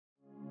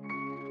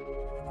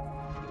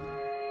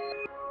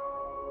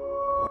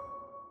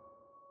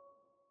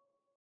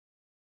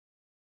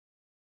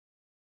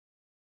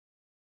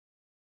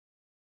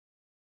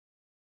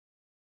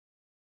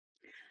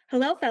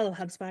Hello, fellow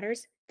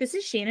HubSpotters. This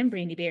is Shannon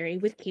Brandyberry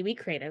with Kiwi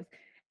Creative,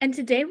 and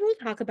today we'll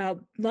talk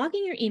about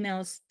logging your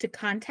emails to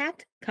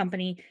contact,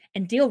 company,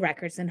 and deal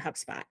records in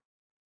HubSpot.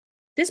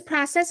 This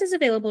process is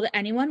available to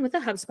anyone with a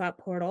HubSpot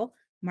portal,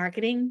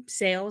 marketing,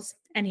 sales,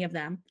 any of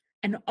them,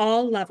 and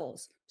all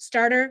levels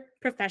starter,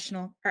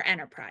 professional, or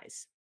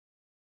enterprise.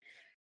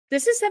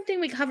 This is something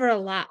we cover a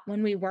lot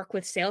when we work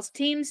with sales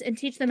teams and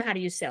teach them how to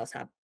use Sales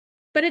Hub,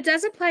 but it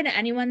does apply to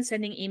anyone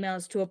sending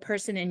emails to a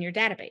person in your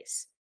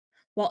database.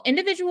 While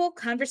individual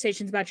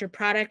conversations about your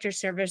product or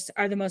service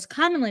are the most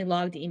commonly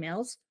logged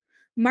emails,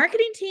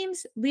 marketing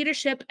teams,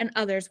 leadership, and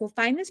others will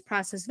find this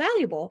process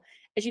valuable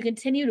as you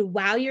continue to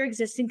wow your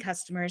existing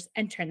customers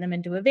and turn them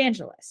into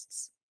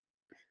evangelists,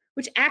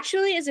 which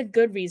actually is a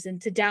good reason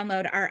to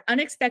download our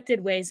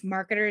Unexpected Ways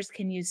Marketers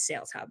Can Use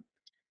Sales Hub.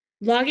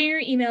 Logging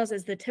your emails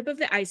is the tip of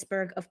the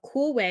iceberg of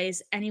cool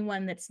ways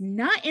anyone that's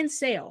not in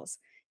sales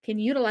can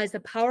utilize the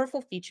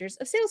powerful features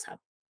of Sales Hub.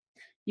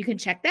 You can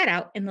check that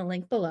out in the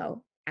link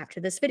below after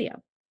this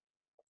video.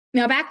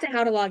 Now back to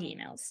how to log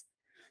emails.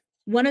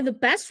 One of the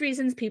best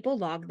reasons people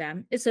log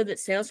them is so that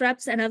sales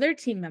reps and other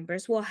team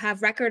members will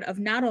have record of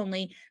not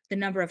only the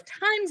number of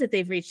times that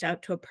they've reached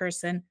out to a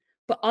person,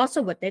 but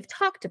also what they've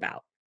talked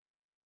about.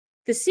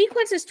 The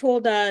sequences tool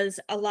does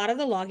a lot of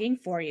the logging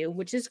for you,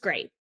 which is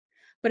great.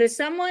 But as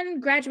someone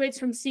graduates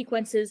from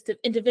sequences to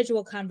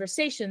individual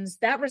conversations,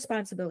 that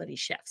responsibility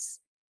shifts.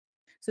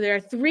 So there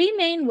are three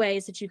main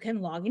ways that you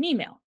can log an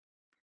email: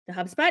 the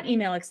HubSpot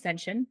email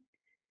extension,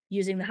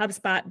 using the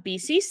HubSpot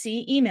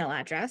BCC email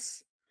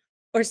address,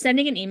 or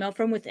sending an email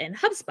from within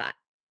HubSpot.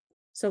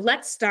 So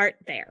let's start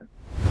there.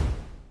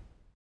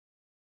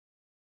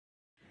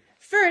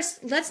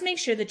 First, let's make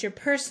sure that your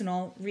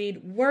personal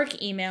read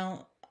work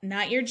email,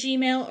 not your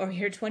Gmail or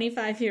your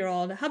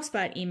 25-year-old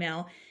HubSpot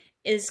email,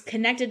 is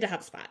connected to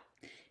HubSpot.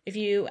 If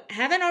you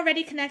haven't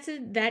already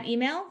connected that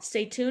email,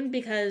 stay tuned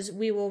because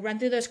we will run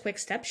through those quick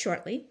steps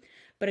shortly.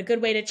 But a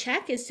good way to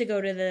check is to go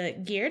to the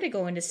gear to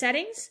go into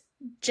Settings,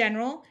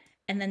 General,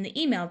 and then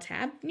the Email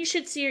tab. You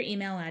should see your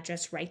email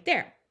address right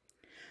there.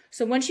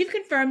 So once you've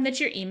confirmed that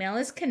your email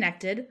is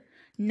connected,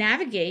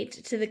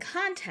 navigate to the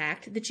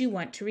contact that you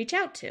want to reach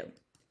out to.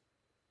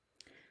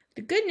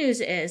 The good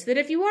news is that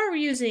if you are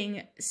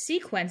using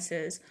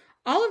sequences,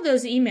 all of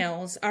those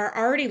emails are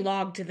already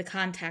logged to the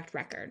contact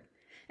record.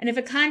 And if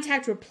a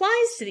contact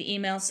replies to the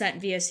email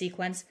sent via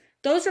sequence,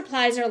 those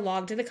replies are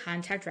logged to the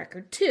contact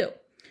record too.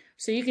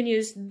 So you can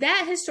use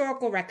that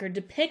historical record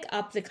to pick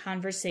up the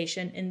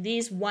conversation in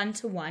these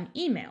one-to-one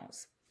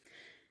emails.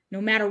 No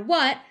matter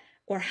what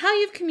or how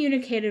you've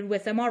communicated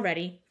with them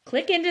already,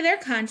 click into their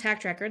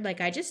contact record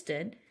like I just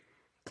did,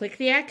 click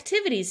the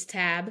Activities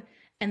tab,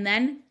 and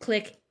then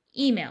click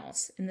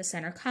Emails in the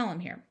center column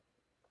here.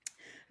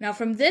 Now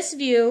from this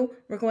view,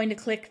 we're going to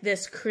click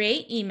this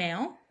Create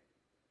Email,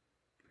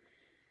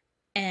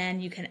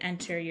 and you can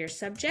enter your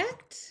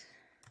subject.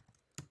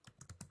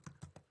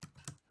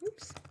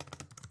 Oops.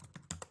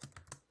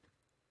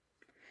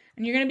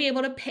 And you're going to be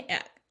able to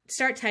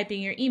start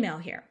typing your email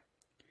here.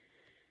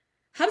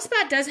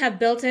 HubSpot does have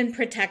built-in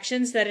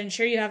protections that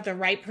ensure you have the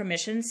right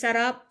permissions set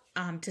up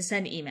to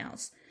send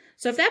emails.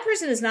 So if that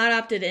person is not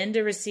opted in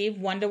to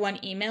receive one-to-one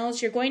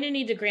emails, you're going to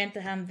need to grant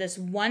them this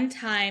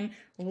one-time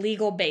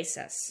legal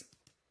basis.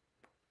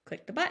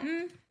 Click the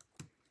button.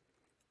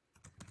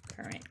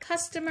 Current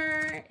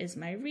customer is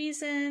my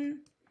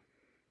reason.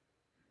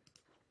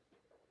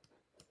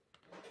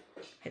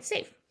 Hit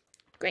save.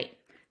 Great.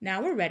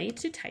 Now we're ready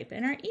to type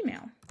in our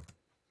email.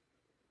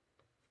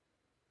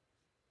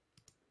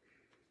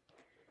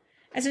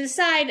 As an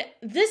aside,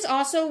 this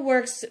also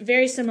works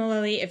very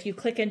similarly if you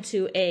click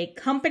into a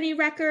company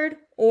record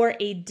or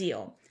a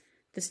deal.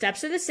 The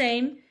steps are the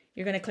same.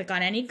 You're going to click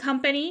on any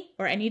company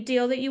or any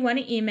deal that you want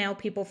to email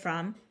people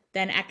from,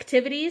 then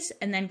activities,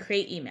 and then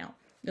create email.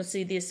 You'll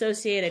see the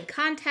associated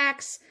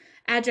contacts,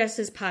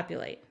 addresses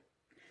populate.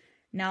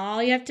 Now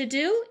all you have to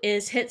do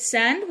is hit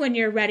send when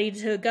you're ready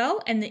to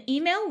go, and the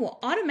email will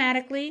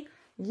automatically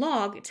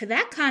log to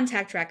that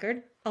contact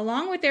record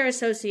along with their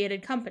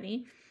associated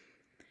company.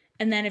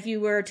 And then if you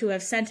were to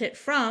have sent it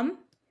from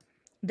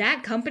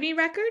that company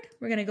record,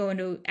 we're going to go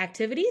into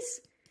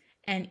activities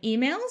and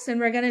emails, and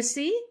we're going to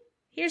see,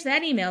 here's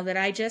that email that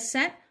I just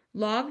sent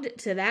logged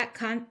to that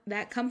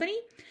company.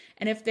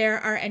 And if there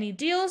are any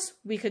deals,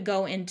 we could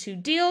go into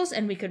deals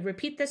and we could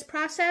repeat this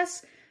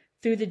process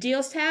through the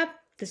deals tab.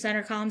 The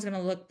center column is going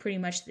to look pretty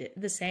much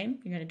the same.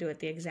 You're going to do it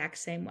the exact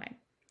same way.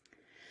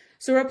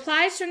 So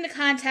replies from the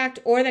contact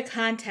or the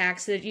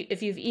contacts that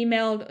if you've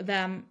emailed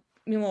them,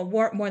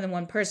 more than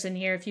one person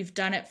here, if you've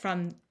done it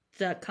from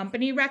the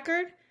company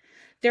record,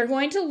 they're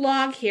going to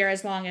log here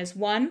as long as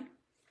 1,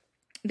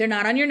 they're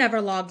not on your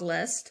never logged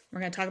list.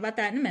 We're going to talk about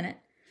that in a minute.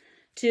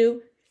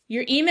 2,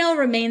 your email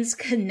remains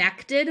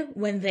connected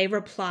when they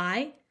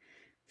reply.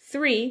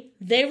 3,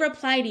 they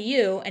reply to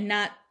you and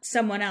not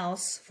someone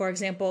else. For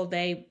example,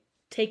 they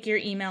take your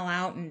email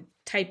out and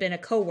type in a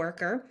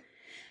coworker.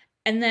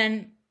 And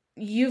then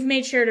you've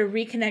made sure to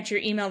reconnect your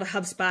email to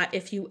HubSpot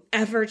if you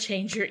ever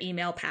change your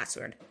email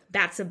password.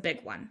 That's a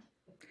big one.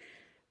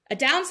 A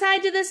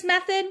downside to this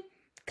method,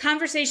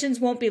 conversations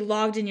won't be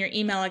logged in your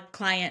email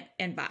client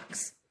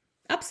inbox.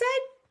 Upside,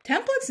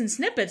 templates and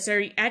snippets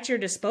are at your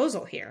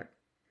disposal here.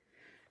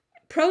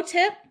 Pro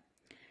tip,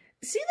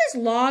 see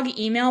this log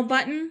email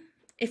button?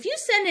 If you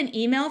send an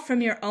email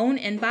from your own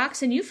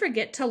inbox and you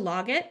forget to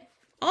log it,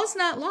 all's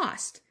not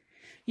lost.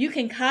 You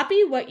can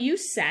copy what you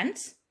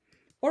sent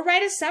or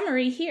write a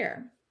summary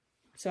here.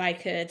 So I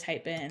could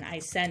type in, I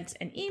sent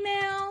an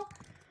email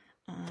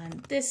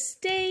on this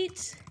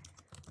date.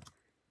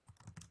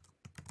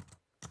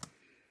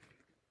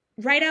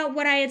 Write out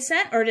what I had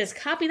sent or just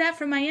copy that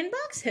from my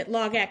inbox, hit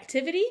log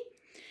activity,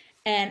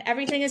 and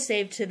everything is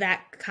saved to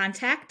that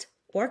contact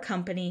or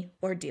company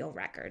or deal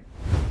record.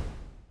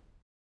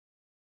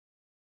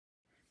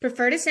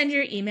 Prefer to send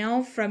your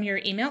email from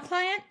your email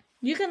client?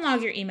 You can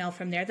log your email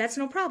from there, that's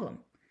no problem.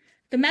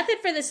 The method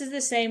for this is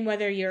the same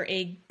whether you're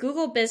a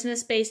Google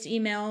business-based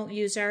email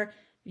user,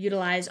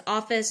 utilize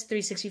Office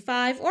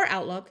 365 or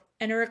Outlook,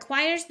 and it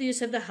requires the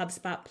use of the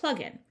HubSpot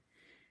plugin.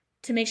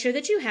 To make sure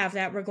that you have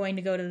that, we're going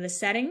to go to the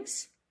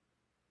Settings,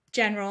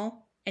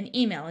 General, and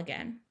Email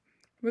again.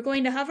 We're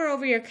going to hover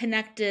over your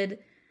connected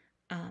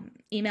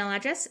email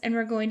address, and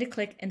we're going to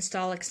click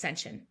Install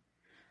Extension.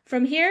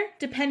 From here,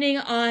 depending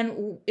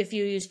on if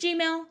you use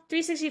Gmail,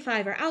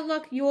 365, or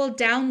Outlook, you will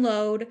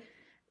download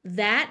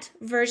that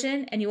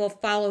version and you will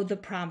follow the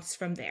prompts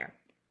from there.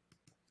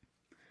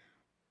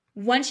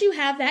 Once you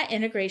have that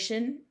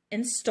integration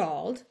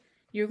installed,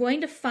 you're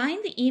going to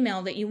find the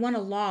email that you want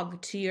to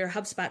log to your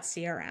HubSpot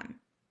CRM.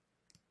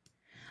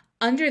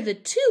 Under the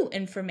To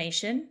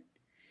information,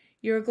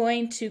 you're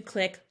going to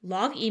click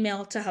Log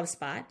Email to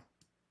HubSpot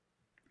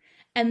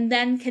and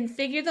then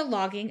configure the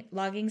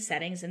logging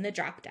settings in the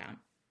dropdown.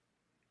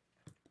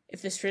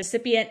 If this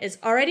recipient is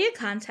already a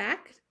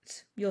contact,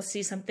 you'll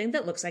see something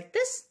that looks like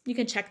this. You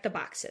can check the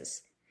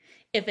boxes.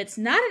 If it's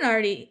not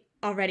already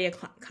a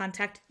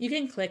contact, you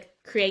can click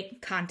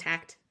Create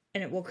Contact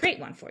and it will create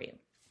one for you.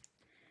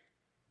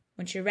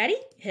 Once you're ready,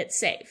 hit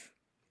Save.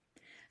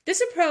 This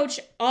approach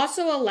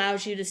also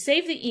allows you to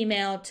save the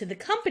email to the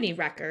company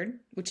record,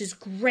 which is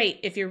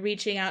great if you're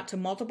reaching out to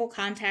multiple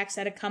contacts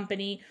at a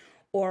company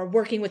or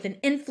working with an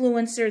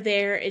influencer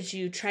there as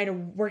you try to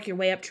work your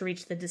way up to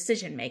reach the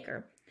decision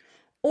maker,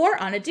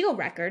 or on a deal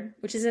record,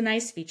 which is a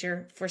nice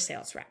feature for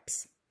sales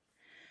reps.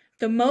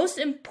 The most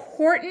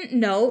important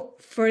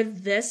note for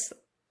this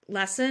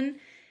lesson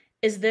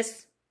is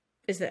this.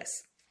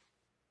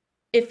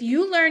 If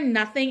you learn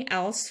nothing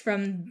else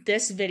from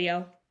this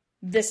video,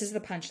 this is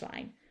the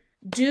punchline.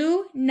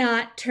 Do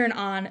not turn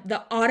on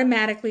the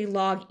automatically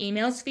log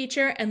emails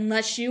feature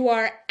unless you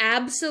are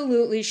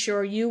absolutely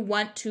sure you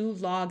want to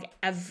log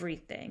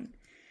everything.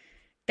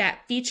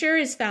 That feature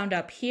is found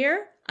up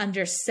here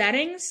under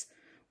Settings,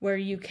 where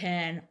you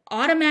can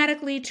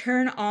automatically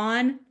turn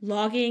on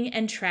logging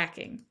and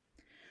tracking.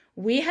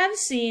 We have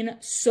seen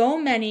so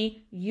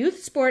many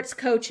youth sports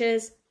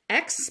coaches,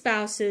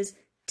 ex-spouses,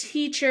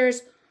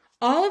 teachers,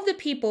 all of the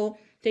people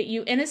that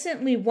you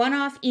innocently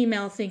one-off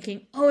email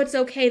thinking, oh, it's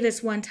okay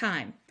this one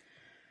time.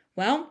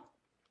 Well,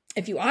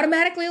 if you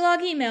automatically log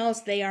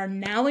emails, they are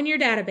now in your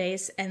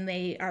database and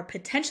they are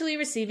potentially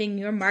receiving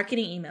your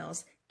marketing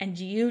emails, and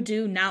you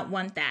do not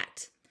want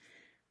that.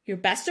 Your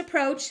best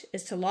approach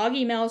is to log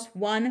emails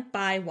one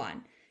by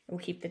one. It will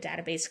keep the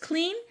database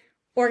clean,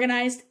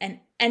 organized, and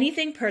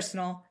anything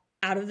personal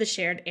out of the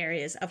shared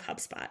areas of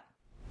HubSpot.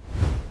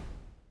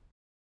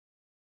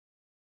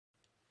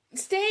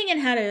 Staying in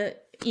how to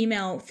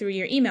email through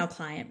your email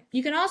client,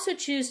 you can also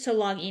choose to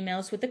log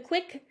emails with a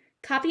quick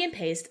copy and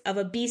paste of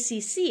a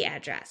BCC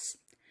address.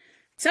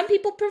 Some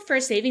people prefer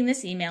saving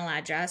this email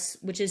address,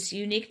 which is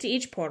unique to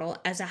each portal,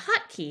 as a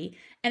hotkey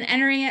and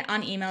entering it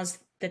on emails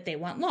that they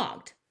want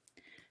logged.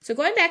 So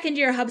going back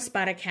into your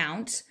HubSpot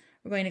account,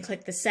 we're going to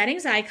click the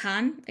settings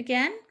icon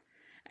again,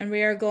 and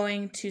we are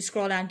going to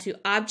scroll down to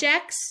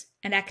Objects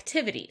and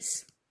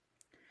Activities.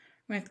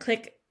 We're going to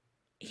click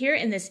here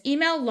in this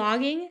email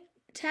logging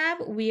tab.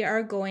 We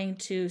are going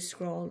to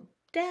scroll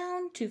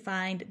down to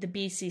find the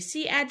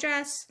BCC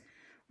address.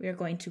 We are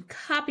going to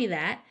copy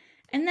that.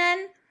 And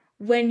then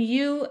when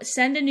you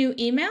send a new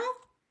email,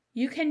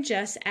 you can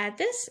just add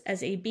this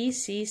as a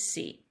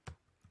BCC.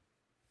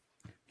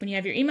 When you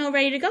have your email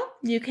ready to go,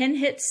 you can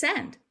hit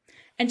send.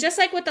 And just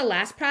like with the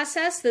last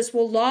process, this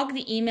will log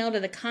the email to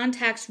the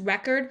contact's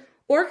record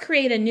or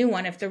create a new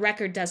one if the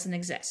record doesn't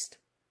exist.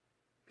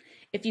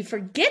 If you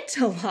forget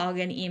to log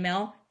an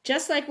email,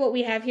 just like what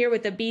we have here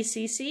with the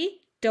BCC,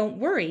 don't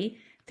worry.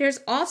 There's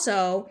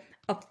also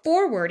a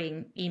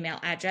forwarding email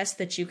address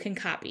that you can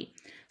copy.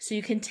 So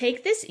you can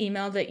take this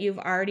email that you've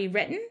already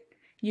written,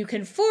 you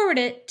can forward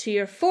it to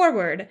your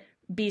forward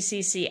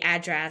BCC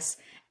address,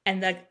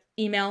 and the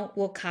email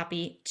will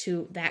copy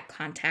to that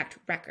contact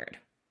record.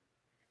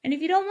 And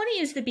if you don't want to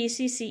use the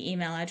BCC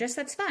email address,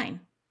 that's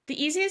fine.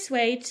 The easiest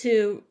way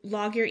to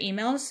log your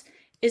emails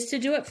is to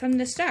do it from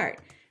the start.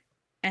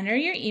 Enter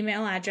your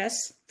email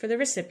address for the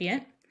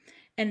recipient,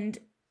 and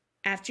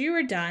after you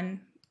are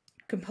done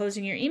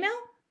composing your email,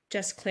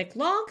 just click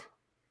log,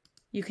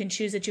 You can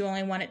choose that you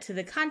only want it to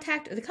the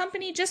contact or the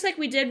company, just like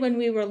we did when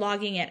we were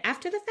logging it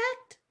after the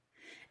fact.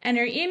 And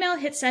your email,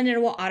 hit send, and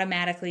it will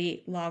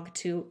automatically log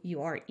to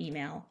your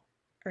email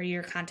or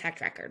your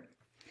contact record.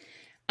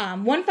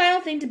 One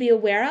final thing to be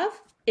aware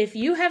of, if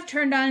you have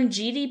turned on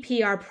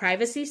GDPR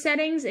privacy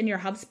settings in your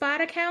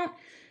HubSpot account,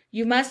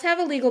 you must have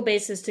a legal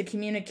basis to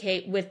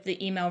communicate with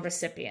the email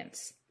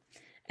recipients.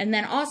 And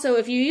then also,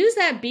 if you use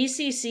that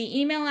BCC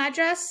email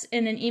address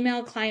in an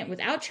email client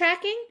without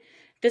tracking,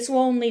 this will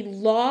only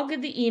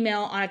log the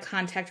email on a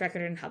contact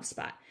record in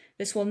HubSpot.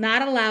 This will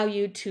not allow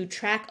you to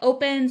track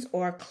opens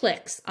or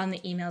clicks on the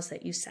emails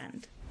that you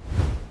send.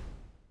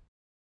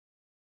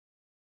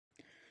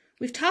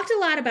 We've talked a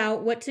lot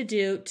about what to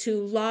do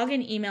to log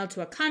an email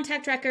to a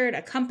contact record,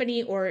 a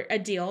company, or a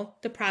deal.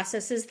 The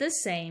process is the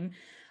same.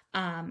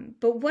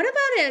 But what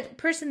about a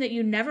person that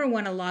you never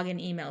want to log an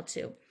email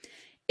to?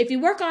 If you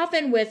work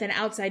often with an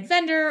outside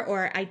vendor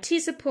or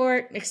IT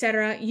support,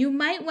 etc., you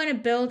might want to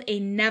build a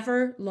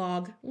never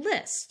log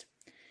list.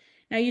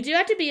 Now, you do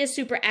have to be a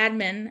super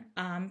admin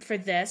for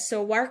this,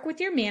 so work with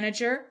your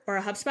manager or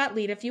a HubSpot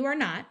lead if you are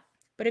not.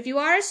 But if you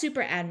are a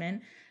super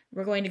admin,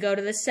 we're going to go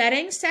to the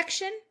settings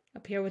section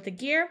up here with the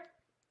gear,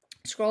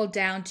 scroll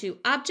down to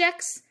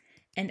objects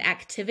and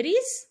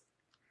activities.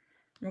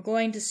 We're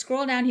going to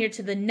scroll down here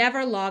to the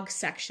never log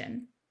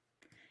section.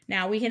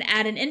 Now we can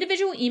add an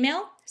individual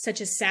email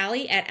such as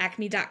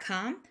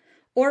sally@acme.com,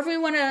 or if we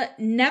want to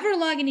never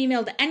log an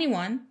email to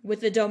anyone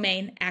with the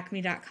domain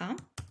acme.com,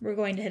 we're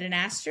going to hit an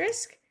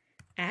asterisk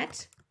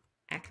at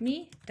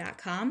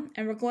acme.com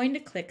and we're going to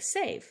click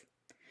save.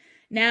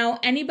 Now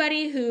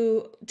anybody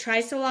who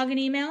tries to log an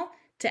email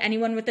to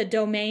anyone with the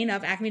domain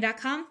of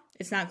acme.com,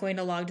 it's not going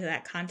to log to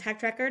that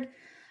contact record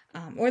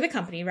or the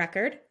company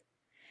record.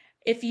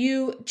 If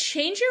you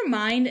change your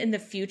mind in the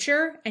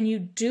future and you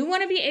do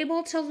want to be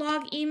able to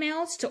log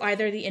emails to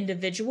either the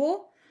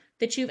individual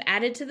that you've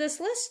added to this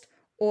list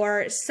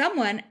or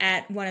someone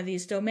at one of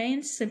these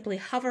domains, simply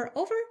hover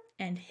over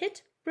and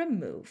hit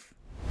remove.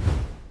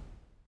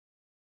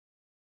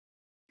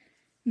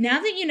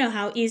 Now that you know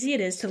how easy it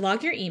is to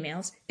log your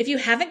emails, if you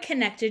haven't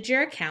connected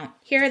your account,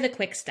 here are the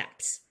quick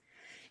steps.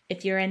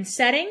 If you're in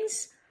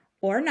settings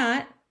or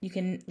not, you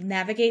can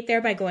navigate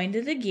there by going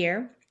to the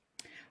gear.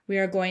 We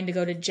are going to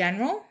go to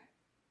General,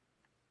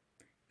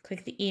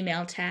 click the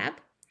Email tab,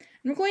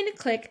 and we're going to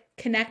click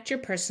Connect Your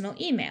Personal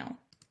Email.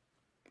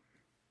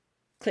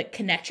 Click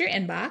Connect Your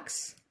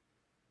Inbox,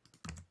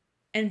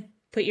 and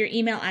put your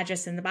email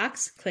address in the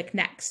box. Click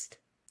Next.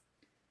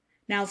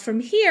 Now from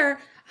here,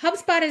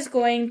 HubSpot is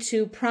going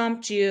to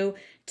prompt you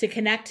to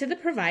connect to the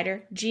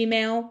provider,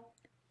 Gmail,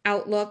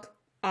 Outlook,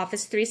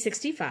 Office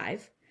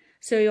 365.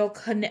 So you'll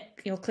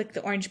click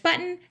the orange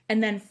button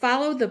and then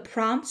follow the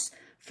prompts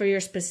for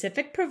your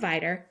specific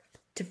provider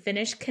to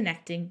finish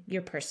connecting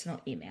your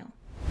personal email.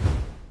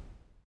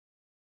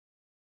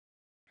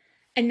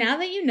 And now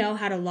that you know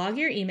how to log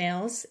your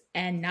emails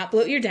and not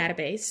bloat your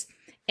database,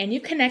 and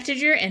you've connected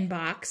your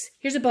inbox,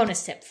 here's a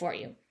bonus tip for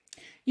you.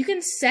 You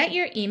can set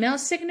your email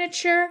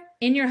signature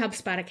in your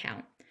HubSpot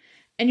account.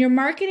 And your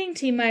marketing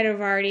team might have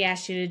already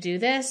asked you to do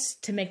this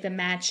to make the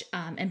match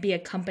and be a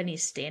company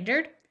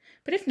standard.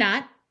 But if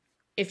not,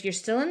 if you're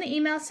still in the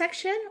email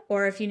section,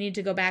 or if you need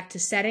to go back to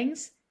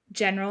settings,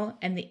 general,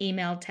 and the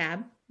email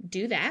tab,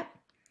 do that.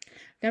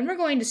 Then we're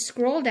going to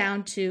scroll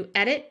down to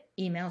edit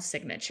email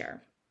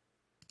signature.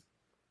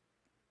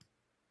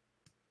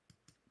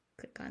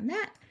 Click on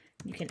that.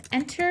 You can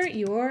enter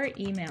your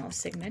email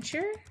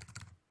signature.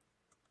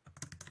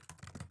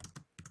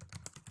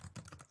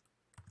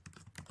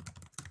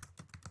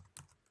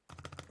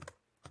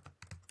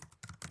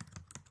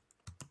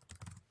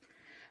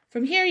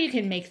 From here, you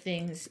can make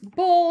things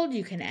bold.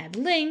 You can add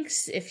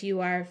links. If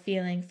you are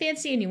feeling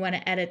fancy and you want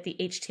to edit the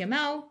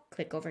HTML,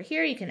 click over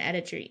here. You can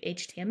edit your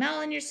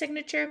HTML in your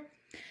signature.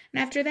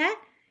 And after that,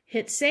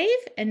 hit save.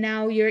 And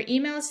now your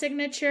email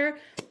signature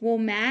will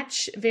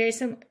match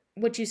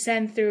what you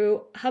send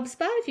through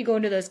HubSpot. If you go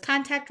into those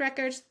contact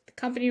records, the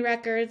company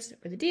records,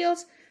 or the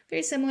deals,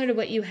 very similar to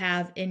what you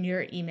have in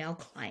your email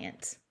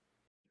client.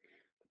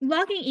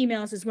 Logging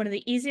emails is one of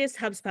the easiest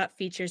HubSpot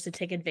features to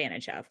take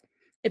advantage of.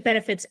 It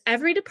benefits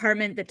every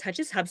department that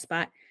touches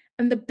HubSpot,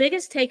 and the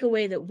biggest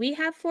takeaway that we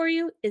have for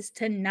you is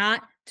to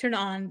not turn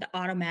on the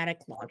automatic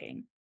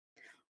logging.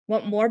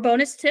 Want more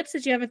bonus tips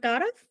that you haven't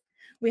thought of?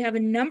 We have a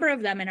number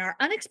of them in our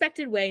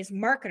Unexpected Ways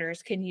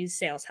Marketers Can Use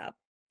Sales Hub.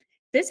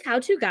 This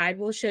how-to guide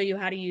will show you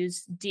how to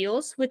use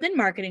deals within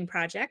marketing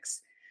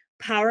projects,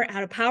 how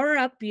to power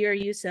up your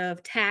use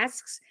of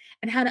tasks,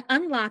 and how to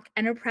unlock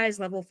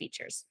enterprise-level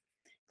features.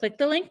 Click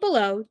the link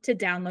below to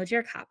download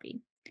your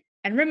copy.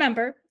 And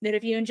remember that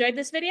if you enjoyed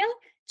this video,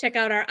 check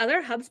out our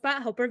other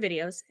HubSpot Helper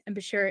videos and be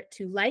sure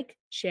to like,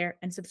 share,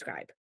 and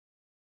subscribe.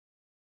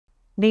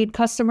 Need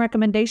custom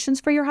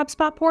recommendations for your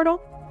HubSpot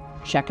portal?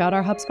 Check out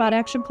our HubSpot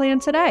Action Plan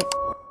today.